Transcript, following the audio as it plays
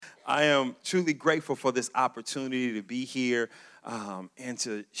I am truly grateful for this opportunity to be here and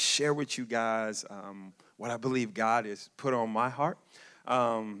to share with you guys what I believe God has put on my heart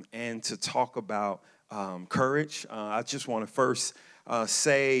and to talk about courage. I just want to first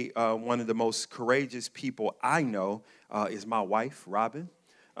say one of the most courageous people I know is my wife, Robin,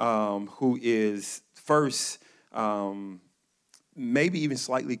 who is first maybe even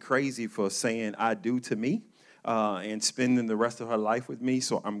slightly crazy for saying I do to me. And spending the rest of her life with me,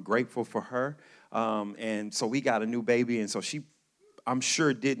 so I'm grateful for her. And so we got a new baby, and so she, I'm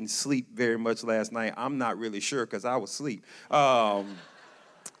sure, didn't sleep very much last night. I'm not really sure because I was asleep. But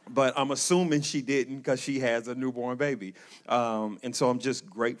I'm assuming she didn't because she has a newborn baby. And so I'm just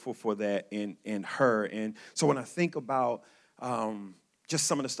grateful for that in her. And so when I think about just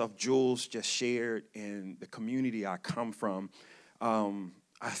some of the stuff Jules just shared and the community I come from,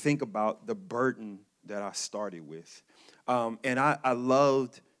 I think about the burden that I started with. And I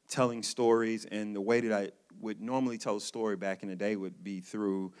loved telling stories, and the way that I would normally tell a story back in the day would be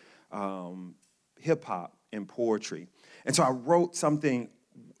through hip-hop and poetry. And so I wrote something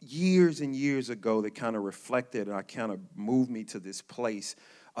years and years ago that kind of reflected and kind of moved me to this place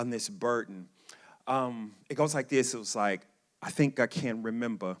on this burden. It goes like this. It was like, I think I can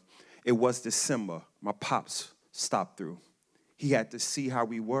remember. It was December. My pops stopped through. He had to see how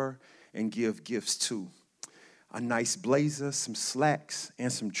we were and give gifts too. A nice blazer, some slacks, and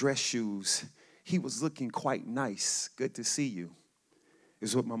some dress shoes. He was looking quite nice. Good to see you,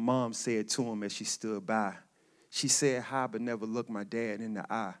 is what my mom said to him as she stood by. She said hi, but never looked my dad in the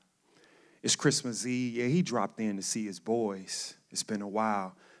eye. It's Christmas Eve. Yeah, he dropped in to see his boys. It's been a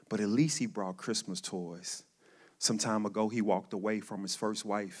while, but at least he brought Christmas toys. Some time ago, he walked away from his first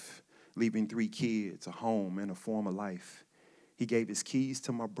wife, leaving 3 kids, a home, and a former life. He gave his keys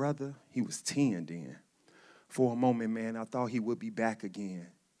to my brother. He was 10 then. For a moment, man, I thought he would be back again.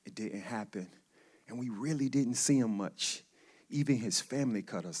 It didn't happen. And we really didn't see him much. Even his family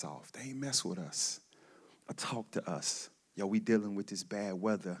cut us off. They ain't mess with us or talk to us. Yo, we dealing with this bad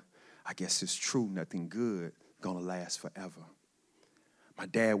weather. I guess it's true, nothing good gonna last forever. My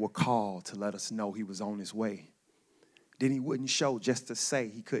dad would call to let us know he was on his way. Then he wouldn't show just to say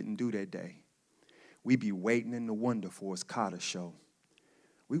he couldn't do that day. We be waiting in the wonder for his car to show.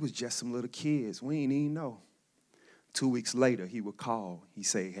 We was just some little kids. We ain't even know. 2 weeks later, he would call. He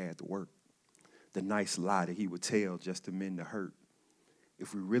say he had to work. The nice lie that he would tell just to mend the hurt.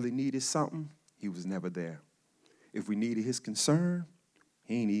 If we really needed something, he was never there. If we needed his concern,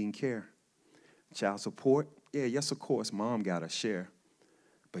 he ain't even care. Child support, yeah, yes, of course, mom got a share.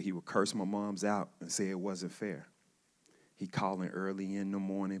 But he would curse my mom's out and say it wasn't fair. He calling early in the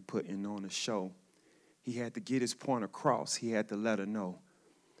morning, putting on a show. He had to get his point across. He had to let her know.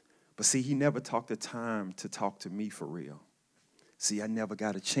 But see, he never took the time to talk to me for real. See, I never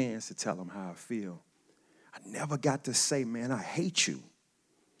got a chance to tell him how I feel. I never got to say, man, I hate you.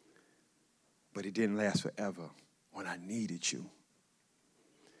 But it didn't last forever when I needed you.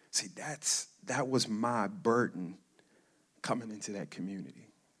 See, that was my burden coming into that community.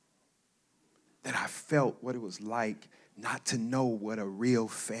 That I felt what it was like not to know what a real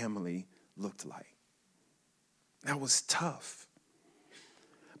family looked like. That was tough.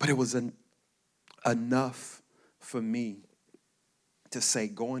 But it was enough for me to say,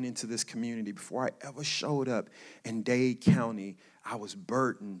 going into this community, before I ever showed up in Dade County, I was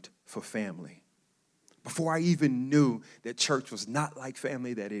burdened for family. Before I even knew that church was not like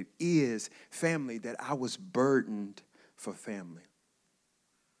family, that it is family, that I was burdened for family.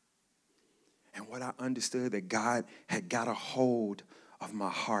 And what I understood, that God had got a hold of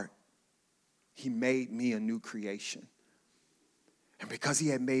my heart. He made me a new creation. And because he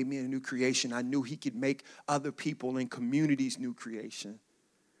had made me a new creation, I knew he could make other people and communities new creation.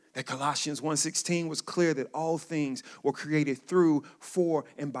 That Colossians 1:16 was clear that all things were created through, for,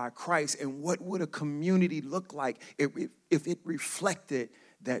 and by Christ. And what would a community look like if it reflected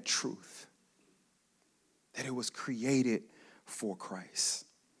that truth? That it was created for Christ.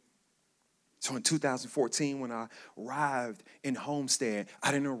 So in 2014, when I arrived in Homestead, I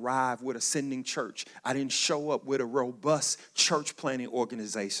didn't arrive with a sending church. I didn't show up with a robust church planting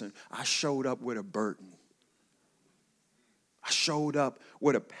organization. I showed up with a burden. I showed up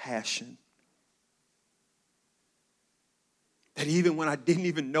with a passion. That even when I didn't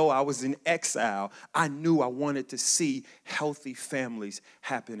even know I was in exile, I knew I wanted to see healthy families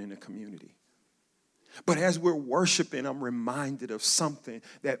happen in the community. But as we're worshiping, I'm reminded of something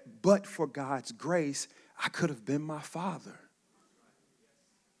that, but for God's grace, I could have been my father.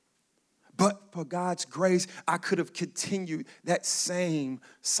 But for God's grace, I could have continued that same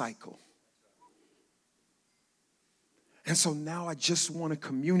cycle. And so now I just want to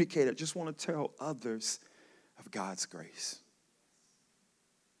communicate. I just want to tell others of God's grace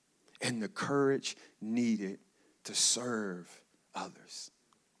and the courage needed to serve others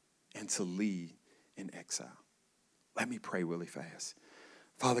and to lead in exile. Let me pray really fast.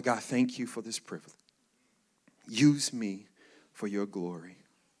 Father God, thank you for this privilege. Use me for your glory.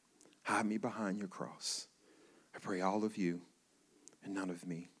 Hide me behind your cross. I pray all of you and none of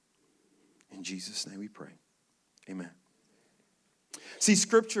me. In Jesus' name we pray. Amen. See,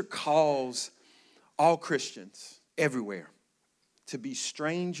 Scripture calls all Christians everywhere to be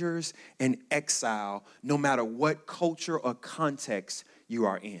strangers and exile, no matter what culture or context you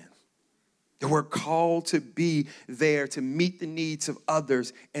are in. That we're called to be there to meet the needs of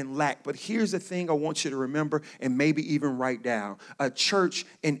others and lack. But here's the thing I want you to remember and maybe even write down. A church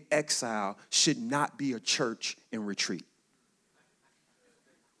in exile should not be a church in retreat.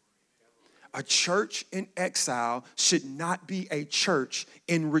 A church in exile should not be a church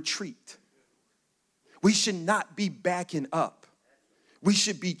in retreat. We should not be backing up. We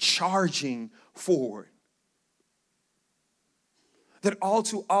should be charging forward. That all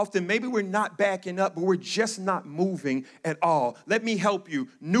too often, maybe we're not backing up, but we're just not moving at all. Let me help you.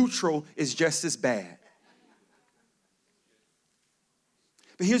 Neutral is just as bad.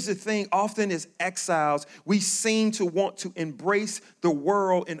 But here's the thing, often as exiles, we seem to want to embrace the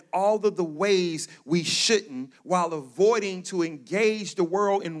world in all of the ways we shouldn't, while avoiding to engage the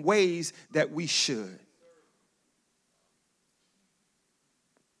world in ways that we should.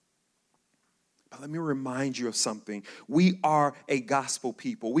 But let me remind you of something. We are a gospel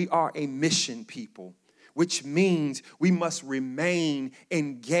people. We are a mission people, which means we must remain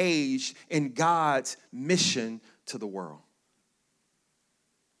engaged in God's mission to the world.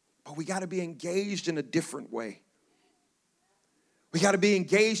 But we got to be engaged in a different way. We got to be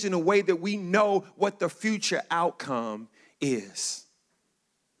engaged in a way that we know what the future outcome is.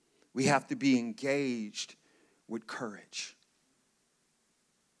 We have to be engaged with courage.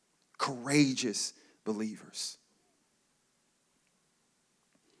 Courageous believers.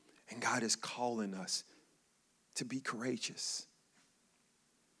 And God is calling us to be courageous.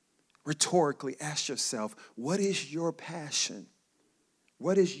 Rhetorically, ask yourself, what is your passion?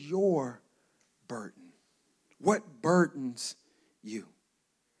 What is your burden? What burdens you?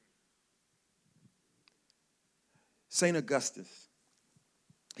 St. Augustine,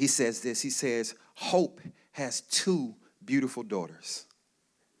 he says this. He says, hope has two beautiful daughters.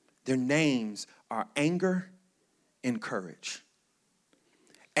 Their names are anger and courage.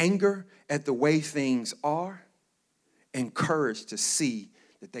 Anger at the way things are, and courage to see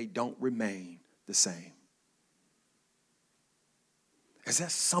that they don't remain the same. Is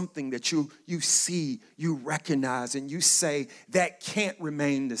that something that you see, you recognize, and you say, that can't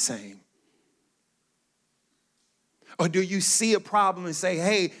remain the same? Or do you see a problem and say,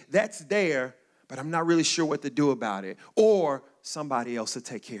 hey, that's there, but I'm not really sure what to do about it? Or somebody else will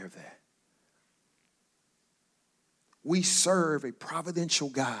take care of that. We serve a providential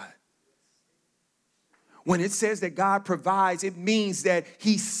God. When it says that God provides, it means that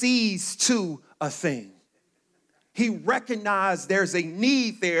he sees to a thing. He recognizes there's a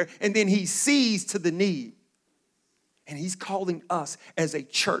need there, and then he sees to the need. And he's calling us as a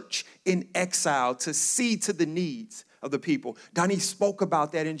church in exile to see to the needs of the people. Donnie spoke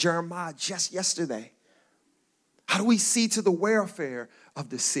about that in Jeremiah just yesterday. How do we see to the welfare of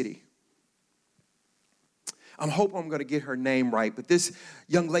the city? I'm hoping I'm going to get her name right, but this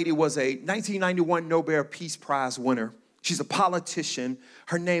young lady was a 1991 Nobel Peace Prize winner. She's a politician.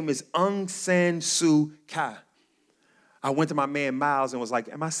 Her name is Aung San Suu Kyi. I went to my man Miles and was like,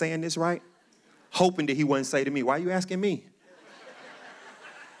 am I saying this right? Hoping that he wouldn't say to me, why are you asking me?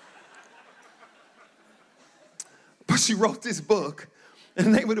 But she wrote this book. And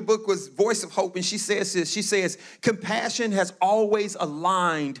the name of the book was Voice of Hope. And she says this. She says, compassion has always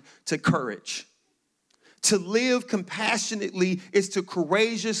aligned to courage. To live compassionately is to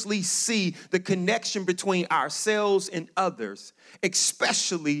courageously see the connection between ourselves and others,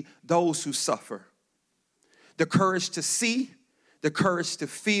 especially those who suffer. The courage to see, the courage to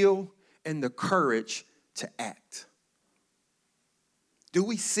feel, and the courage to act. Do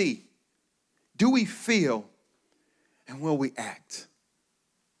we see? Do we feel? And will we act?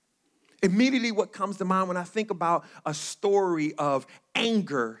 Immediately what comes to mind when I think about a story of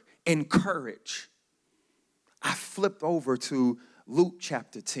anger and courage, I flipped over to Luke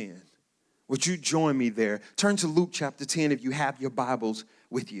chapter 10. Would you join me there? Turn to Luke chapter 10 if you have your Bibles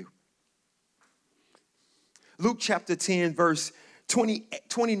with you. Luke chapter 10, verse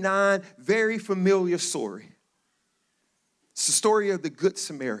 29, very familiar story. It's the story of the Good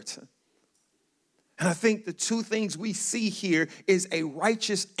Samaritan. And I think the two things we see here is a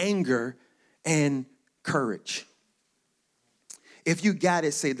righteous anger and courage. If you got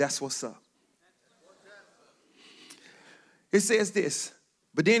it, say, that's what's up. It says this,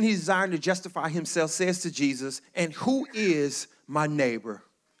 but then he desired to justify himself, says to Jesus, and who is my neighbor?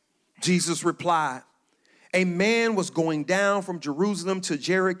 Jesus replied, a man was going down from Jerusalem to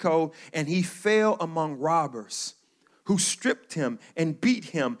Jericho, and he fell among robbers, who stripped him and beat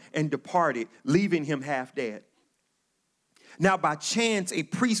him and departed, leaving him half dead. Now by chance a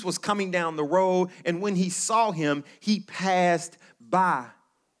priest was coming down the road, and when he saw him, he passed by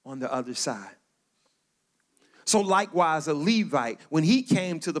on the other side. So likewise a Levite, when he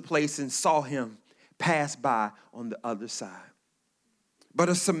came to the place and saw him, passed by on the other side. But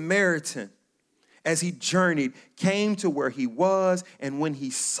a Samaritan, as he journeyed, came to where he was, and when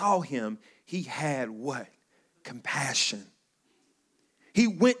he saw him, he had what? Compassion. He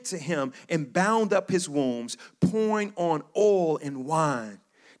went to him and bound up his wounds, pouring on oil and wine.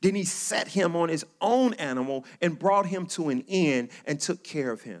 Then he set him on his own animal and brought him to an inn and took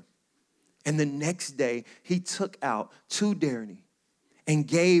care of him. And the next day he took out 2 denarii and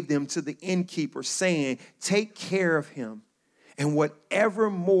gave them to the innkeeper, saying, take care of him, and whatever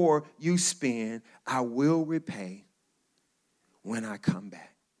more you spend, I will repay when I come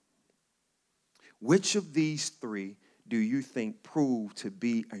back. Which of these 3 do you think proved to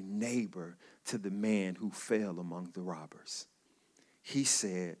be a neighbor to the man who fell among the robbers? He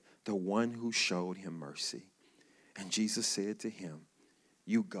said, the one who showed him mercy. And Jesus said to him,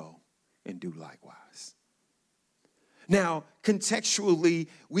 you go and do likewise. Now, contextually,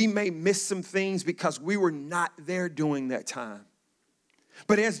 we may miss some things because we were not there during that time.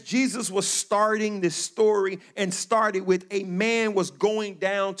 But as Jesus was starting this story and started with a man was going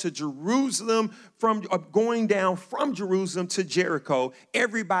down to Jerusalem, going down from Jerusalem to Jericho,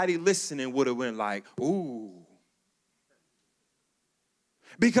 everybody listening would have been like, ooh.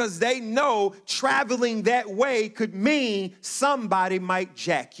 Because they know traveling that way could mean somebody might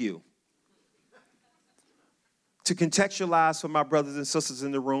jack you. To contextualize for my brothers and sisters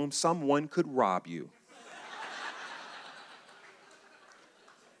in the room, someone could rob you.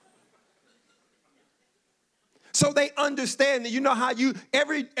 So they understand that, you know how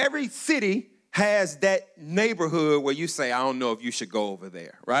every city has that neighborhood where you say, I don't know if you should go over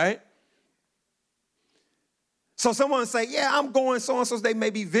there, right? So someone say, yeah, I'm going so-and-so. They may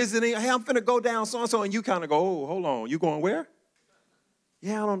be visiting. Hey, I'm finna go down so-and-so. And you kind of go, oh, hold on. You going where?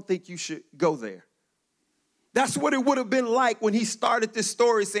 Yeah, I don't think you should go there. That's what it would have been like when he started this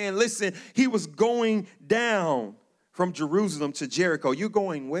story saying, listen, he was going down from Jerusalem to Jericho. You're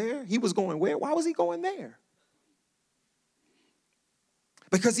going where? He was going where? Why was he going there?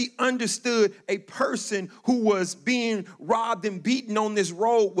 Because he understood a person who was being robbed and beaten on this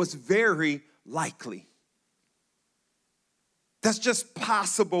road was very likely. That's just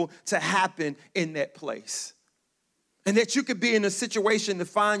possible to happen in that place. And that you could be in a situation to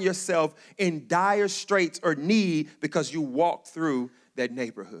find yourself in dire straits or need because you walked through that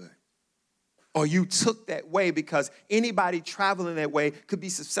neighborhood. Or you took that way because anybody traveling that way could be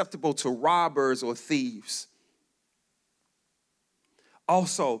susceptible to robbers or thieves.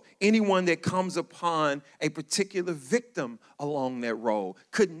 Also, anyone that comes upon a particular victim along that road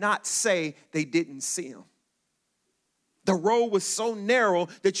could not say they didn't see him. The road was so narrow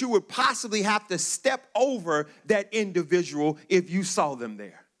that you would possibly have to step over that individual if you saw them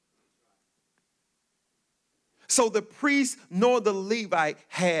there. So the priest nor the Levite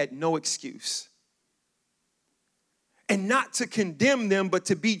had no excuse. And not to condemn them, but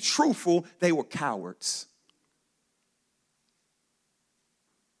to be truthful, they were cowards.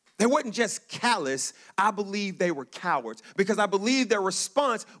 They weren't just callous. I believe they were cowards because I believe their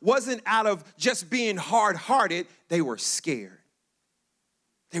response wasn't out of just being hard-hearted. They were scared.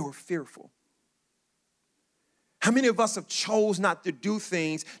 They were fearful. How many of us have chose not to do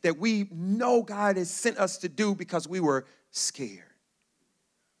things that we know God has sent us to do because we were scared?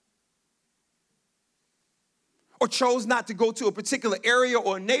 Or chose not to go to a particular area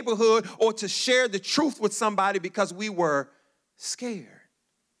or neighborhood or to share the truth with somebody because we were scared.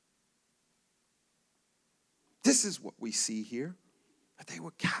 This is what we see here, that they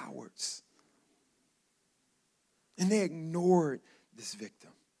were cowards. And they ignored this victim.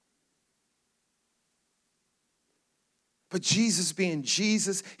 But Jesus being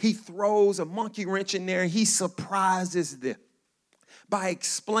Jesus, he throws a monkey wrench in there and he surprises them by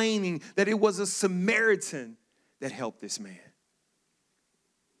explaining that it was a Samaritan that helped this man.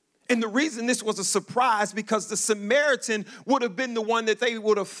 And the reason this was a surprise because the Samaritan would have been the one that they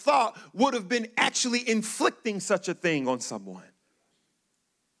would have thought would have been actually inflicting such a thing on someone.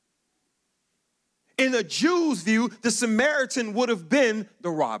 In the Jews' view, the Samaritan would have been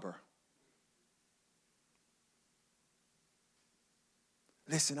the robber.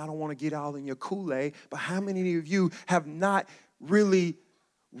 Listen, I don't want to get all in your Kool-Aid, but how many of you have not really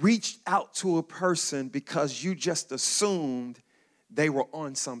reached out to a person because you just assumed they were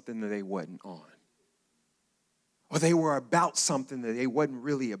on something that they wasn't on? Or they were about something that they wasn't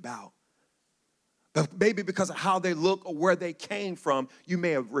really about? But maybe because of how they look or where they came from, you may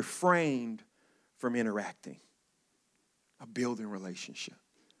have refrained from interacting, a building relationship.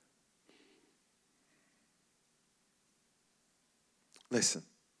 Listen,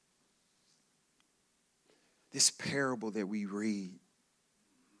 this parable that we read,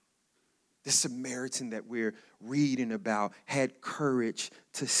 this Samaritan that we're reading about had courage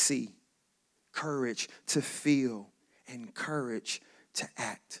to see, courage to feel, and courage to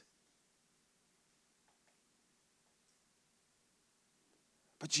act.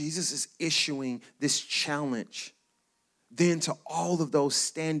 But Jesus is issuing this challenge then to all of those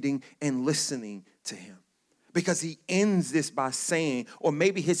standing and listening to him. Because he ends this by saying, or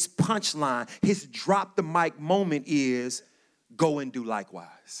maybe his punchline, his drop the mic moment is, go and do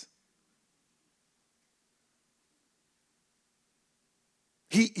likewise.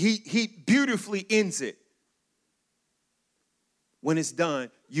 He beautifully ends it. When it's done,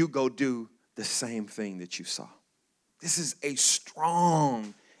 you go do the same thing that you saw. This is a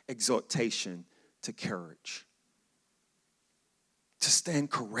strong exhortation to courage, to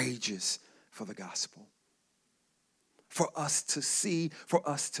stand courageous for the gospel, for us to see, for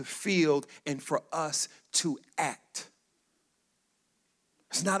us to feel, and for us to act.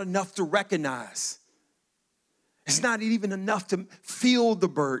 It's not enough to recognize. It's not even enough to feel the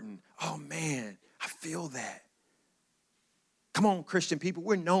burden. Oh man, I feel that. Come on, Christian people,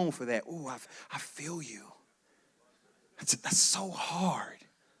 we're known for that. Oh, I feel you. That's so hard.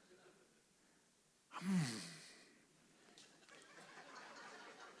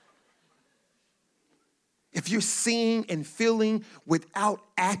 If you're seeing and feeling without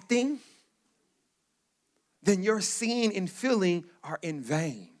acting, then your seeing and feeling are in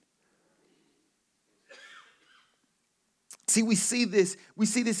vain. See, we see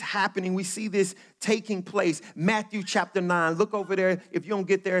this happening. We see this taking place. Matthew chapter 9. Look over there. If you don't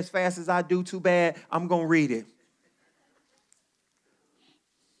get there as fast as I do, too bad. I'm going to read it.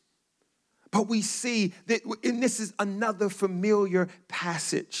 But we see that, and this is another familiar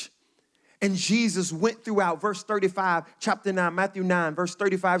passage. And Jesus went throughout, verse 35, chapter 9, Matthew 9, verse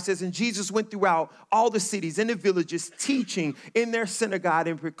 35 says, and Jesus went throughout all the cities and the villages, teaching in their synagogue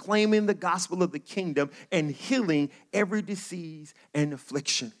and proclaiming the gospel of the kingdom and healing every disease and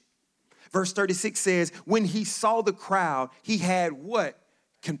affliction. Verse 36 says, when he saw the crowd, he had what?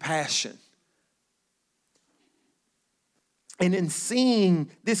 Compassion. And in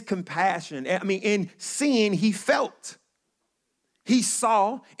seeing this compassion, in seeing, he felt. He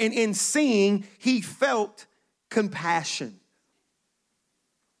saw, and in seeing, he felt compassion.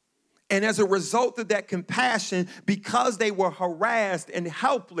 And as a result of that compassion, because they were harassed and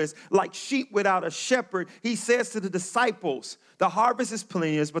helpless like sheep without a shepherd, he says to the disciples, the harvest is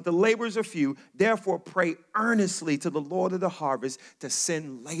plenteous, but the laborers are few. Therefore, pray earnestly to the Lord of the harvest to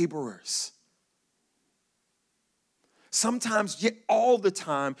send laborers. Sometimes, yet all the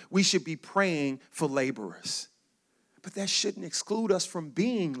time, we should be praying for laborers. But that shouldn't exclude us from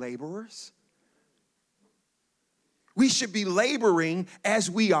being laborers. We should be laboring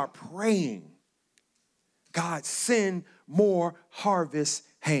as we are praying. God, send more harvest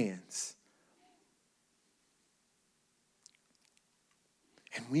hands.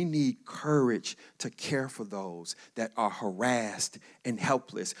 And we need courage to care for those that are harassed and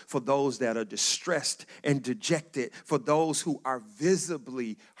helpless, for those that are distressed and dejected, for those who are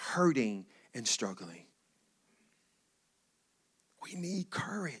visibly hurting and struggling. We need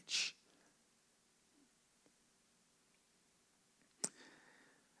courage.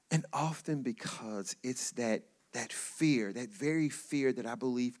 And often because it's that fear, that very fear that I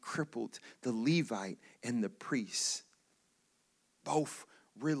believe crippled the Levite and the priest, both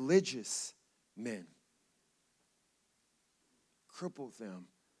religious men, crippled them,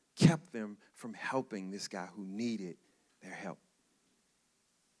 kept them from helping this guy who needed their help.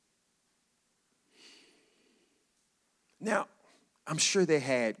 Now, I'm sure they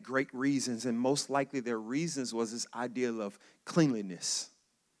had great reasons, and most likely their reasons was this idea of cleanliness.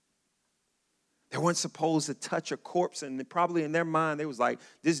 They weren't supposed to touch a corpse, and probably in their mind, they was like,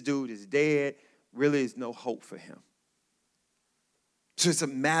 this dude is dead. Really is no hope for him. So it's a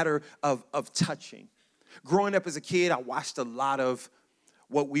matter of touching. Growing up as a kid, I watched a lot of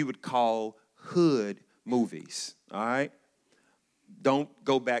what we would call hood movies, all right? Don't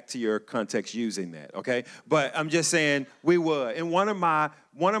go back to your context using that, okay? But I'm just saying we would. And one of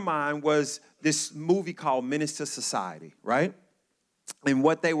mine was this movie called Menace to Society, right? And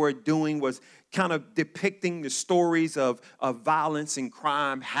what they were doing was kind of depicting the stories of violence and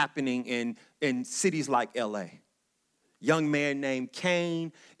crime happening in cities like L.A. Young man named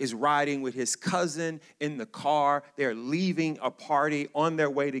Cain is riding with his cousin in the car. They're leaving a party on their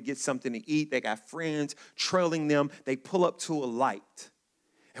way to get something to eat. They got friends trailing them. They pull up to a light.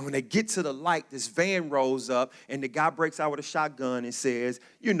 And when they get to the light, this van rolls up, and the guy breaks out with a shotgun and says,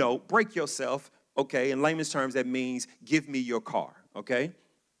 break yourself. Okay, in layman's terms, that means give me your car, okay?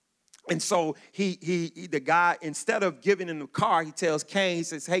 And so the guy, instead of giving him the car, he tells Cain, he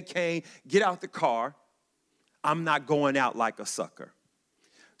says, hey, Cain, get out the car. I'm not going out like a sucker.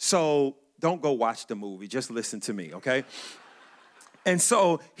 So don't go watch the movie. Just listen to me, okay? And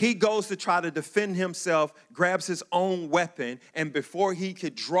so he goes to try to defend himself, grabs his own weapon, and before he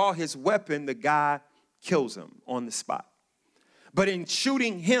could draw his weapon, the guy kills him on the spot. But in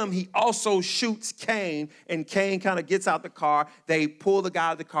shooting him, he also shoots Cain, and Cain kind of gets out the car. They pull the guy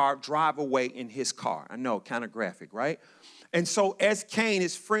out of the car, drive away in his car. I know, kind of graphic, right? And so as Cain,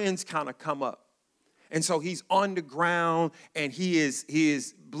 his friends kind of come up. And so he's on the ground, and he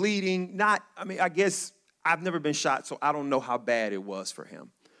is bleeding. I guess I've never been shot, so I don't know how bad it was for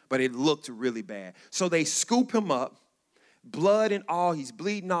him. But it looked really bad. So they scoop him up, blood and all. He's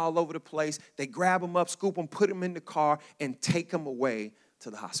bleeding all over the place. They grab him up, scoop him, put him in the car, and take him away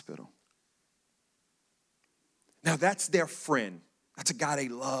to the hospital. Now, that's their friend. That's a guy they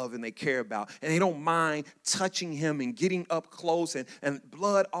love and they care about. And they don't mind touching him and getting up close and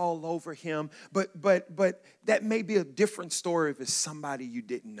blood all over him. But that may be a different story if it's somebody you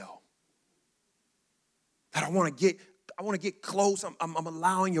didn't know. That I want to get close. I'm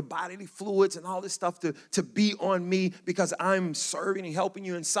allowing your bodily fluids and all this stuff to be on me because I'm serving and helping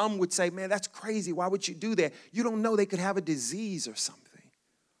you. And some would say, man, that's crazy. Why would you do that? You don't know they could have a disease or something.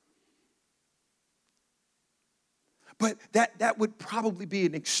 But that would probably be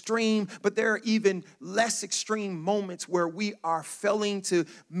an extreme, but there are even less extreme moments where we are failing to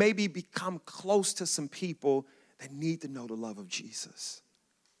maybe become close to some people that need to know the love of Jesus.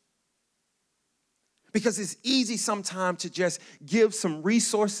 Because it's easy sometimes to just give some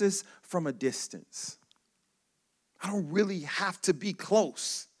resources from a distance. I don't really have to be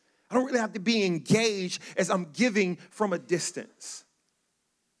close. I don't really have to be engaged as I'm giving from a distance.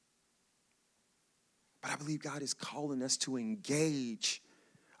 But I believe God is calling us to engage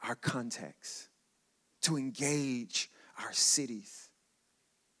our context, to engage our cities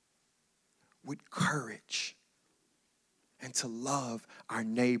with courage, and to love our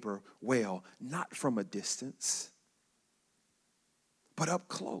neighbor well, not from a distance, but up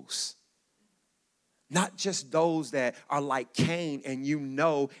close. Not just those that are like Cain and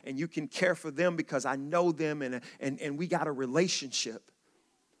you can care for them because I know them and we got a relationship.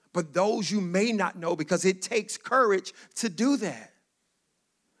 But those you may not know because it takes courage to do that.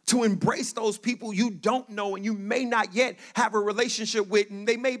 To embrace those people you don't know and you may not yet have a relationship with, and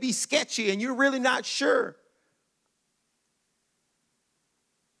they may be sketchy and you're really not sure.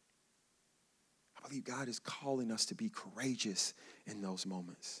 I believe God is calling us to be courageous in those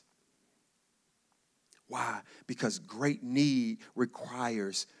moments. Why? Because great need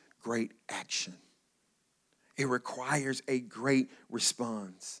requires great action. It requires a great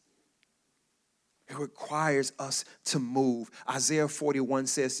response. It requires us to move. Isaiah 41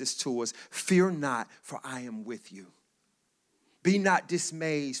 says this to us, fear not, for I am with you. Be not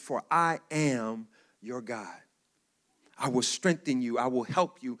dismayed, for I am your God. I will strengthen you. I will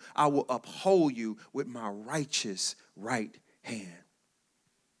help you. I will uphold you with my righteous right hand.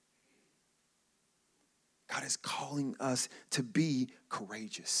 God is calling us to be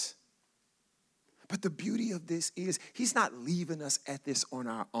courageous. But the beauty of this is he's not leaving us at this on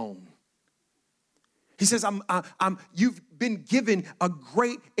our own. He says, you've been given a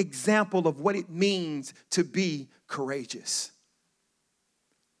great example of what it means to be courageous.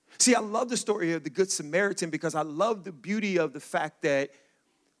 See, I love the story of the Good Samaritan because I love the beauty of the fact that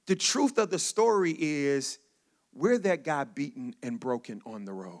the truth of the story is we're that guy beaten and broken on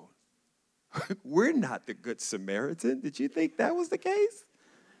the road. We're not the Good Samaritan. Did you think that was the case?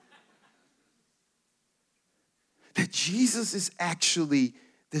 That Jesus is actually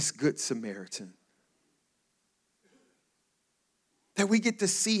this Good Samaritan. That we get to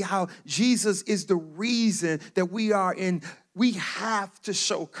see how Jesus is the reason that we have to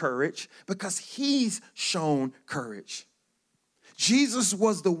show courage because he's shown courage. Jesus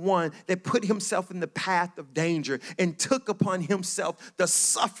was the one that put himself in the path of danger and took upon himself the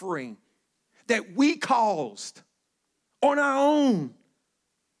suffering that we caused on our own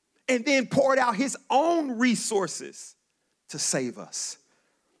and then poured out his own resources to save us.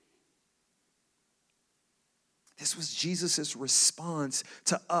 This was Jesus' response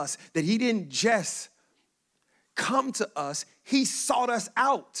to us, that he didn't just come to us, he sought us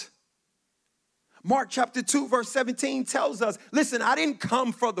out. Mark chapter 2, verse 17 tells us, listen, I didn't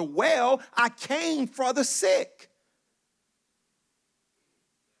come for the well, I came for the sick.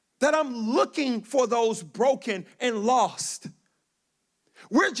 That I'm looking for those broken and lost.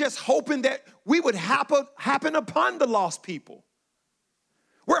 We're just hoping that we would happen upon the lost people.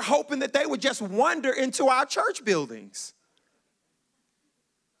 We're hoping that they would just wander into our church buildings.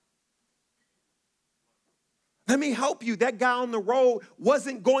 Let me help you. That guy on the road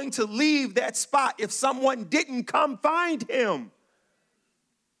wasn't going to leave that spot if someone didn't come find him.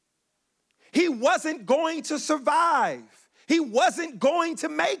 He wasn't going to survive. He wasn't going to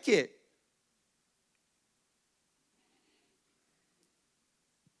make it.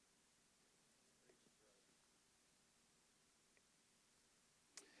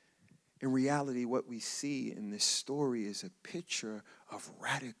 In reality, what we see in this story is a picture of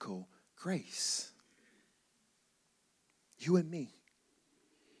radical grace. You and me.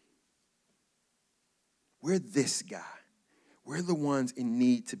 We're this guy. We're the ones in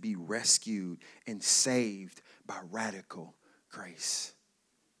need to be rescued and saved by radical grace.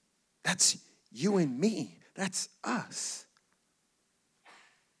 That's you and me. That's us.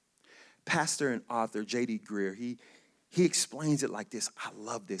 Pastor and author J.D. Greear, he explains it like this. I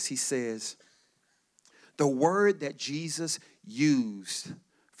love this. He says, the word that Jesus used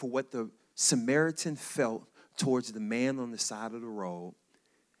for what the Samaritan felt towards the man on the side of the road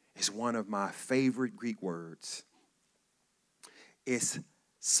is one of my favorite Greek words. It's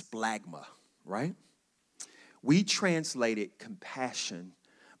splagma, right? We translate it compassion,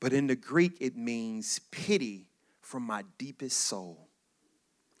 but in the Greek it means pity from my deepest soul.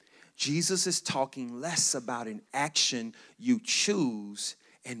 Jesus is talking less about an action you choose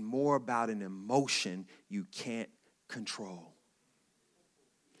and more about an emotion you can't control.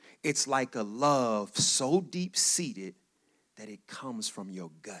 It's like a love so deep-seated that it comes from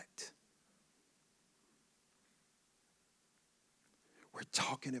your gut. We're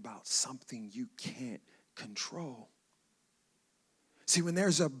talking about something you can't control. See, when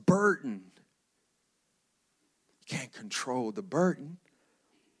there's a burden, you can't control the burden.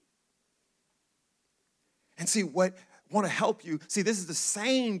 And see, what I want to help you, see, this is the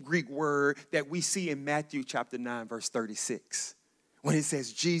same Greek word that we see in Matthew chapter 9, verse 36, when it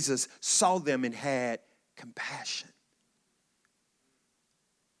says Jesus saw them and had compassion.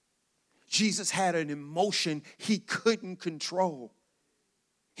 Jesus had an emotion he couldn't control.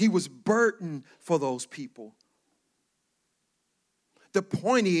 He was burdened for those people. The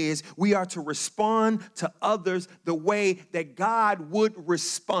point is, we are to respond to others the way that God would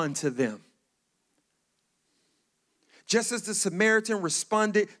respond to them. Just as the Samaritan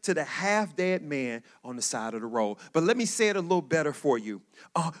responded to the half-dead man on the side of the road. But let me say it a little better for you.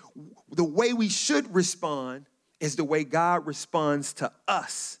 The way we should respond is the way God responds to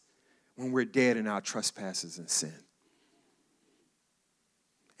us when we're dead in our trespasses and sin.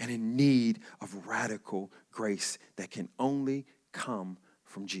 And in need of radical grace that can only come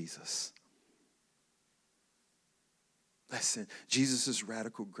from Jesus. Listen, Jesus'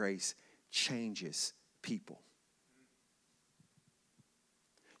 radical grace changes people.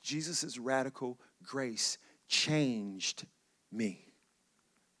 Jesus' radical grace changed me.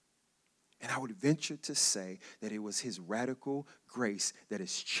 And I would venture to say that it was his radical grace that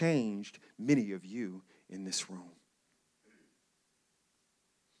has changed many of you in this room.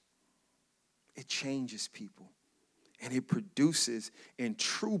 It changes people. And it produces in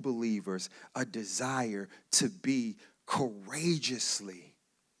true believers a desire to be courageously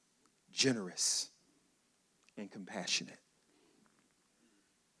generous and compassionate.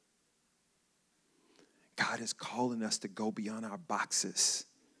 God is calling us to go beyond our boxes,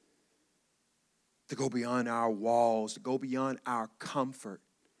 to go beyond our walls, to go beyond our comfort,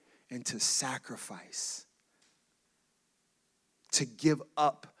 and to sacrifice, to give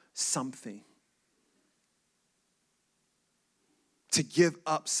up something. To give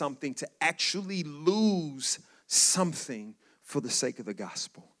up something, to actually lose something for the sake of the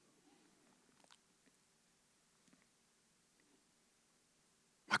gospel.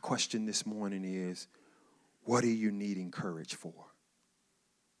 My question this morning is, what are you needing courage for?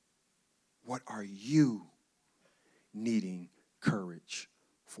 What are you needing courage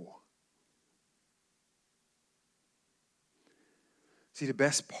for? See, the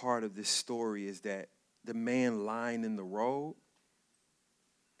best part of this story is that the man lying in the road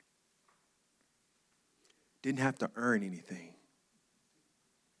didn't have to earn anything.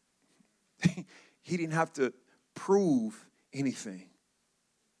 He didn't have to prove anything.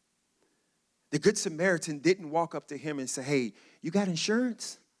 The Good Samaritan didn't walk up to him and say, hey, you got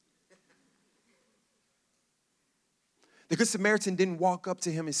insurance? The Good Samaritan didn't walk up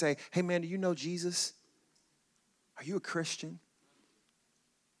to him and say, hey, man, do you know Jesus? Are you a Christian?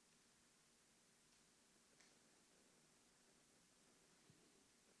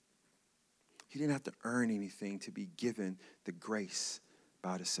 He didn't have to earn anything to be given the grace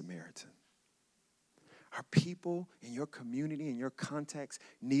by the Samaritan. Are people in your community, in your context,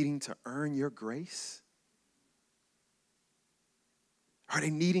 needing to earn your grace? Are they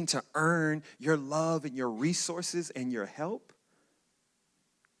needing to earn your love and your resources and your help?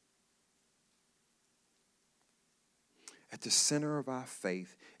 At the center of our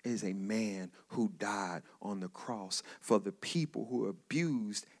faith is a man who died on the cross for the people who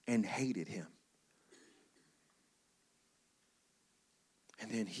abused and hated him. And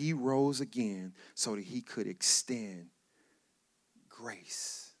then he rose again so that he could extend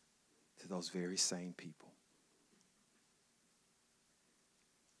grace to those very same people.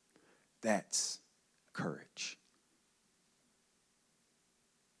 That's courage.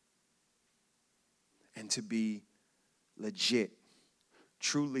 And to be legit,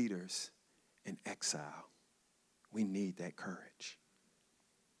 true leaders in exile, we need that courage.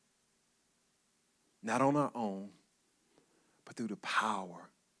 Not on our own, but through the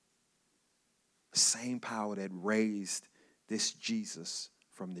power, the same power that raised this Jesus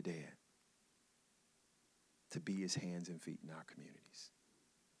from the dead, to be his hands and feet in our communities.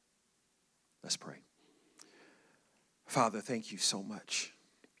 Let's pray. Father, thank you so much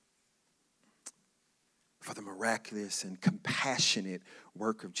for the miraculous and compassionate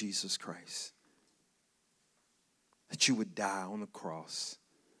work of Jesus Christ, that you would die on the cross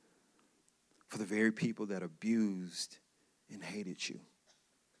for the very people that abused and hated you,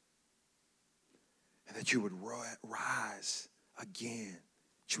 and that you would rise again,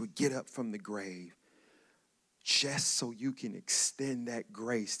 that you would get up from the grave just so you can extend that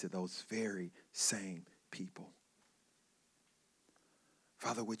grace to those very same people.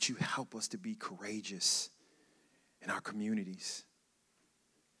 Father, would you help us to be courageous in our communities?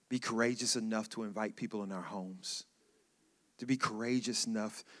 Be courageous enough to invite people in our homes, to be courageous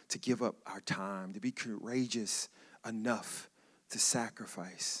enough to give up our time, to be courageous enough to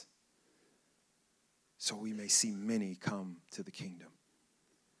sacrifice so we may see many come to the kingdom.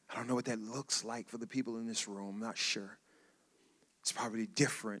 I don't know what that looks like for the people in this room. I'm not sure. It's probably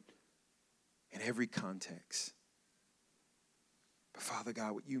different in every context. But Father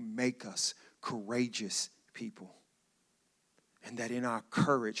God, would you make us courageous people? And that in our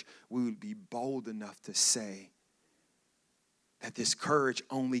courage, we would be bold enough to say that this courage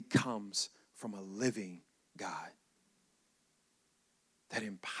only comes from a living God that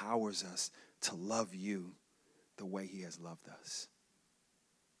empowers us to love you the way he has loved us.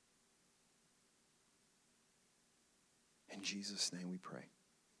 In Jesus' name we pray.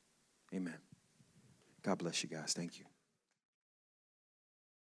 Amen. God bless you guys. Thank you.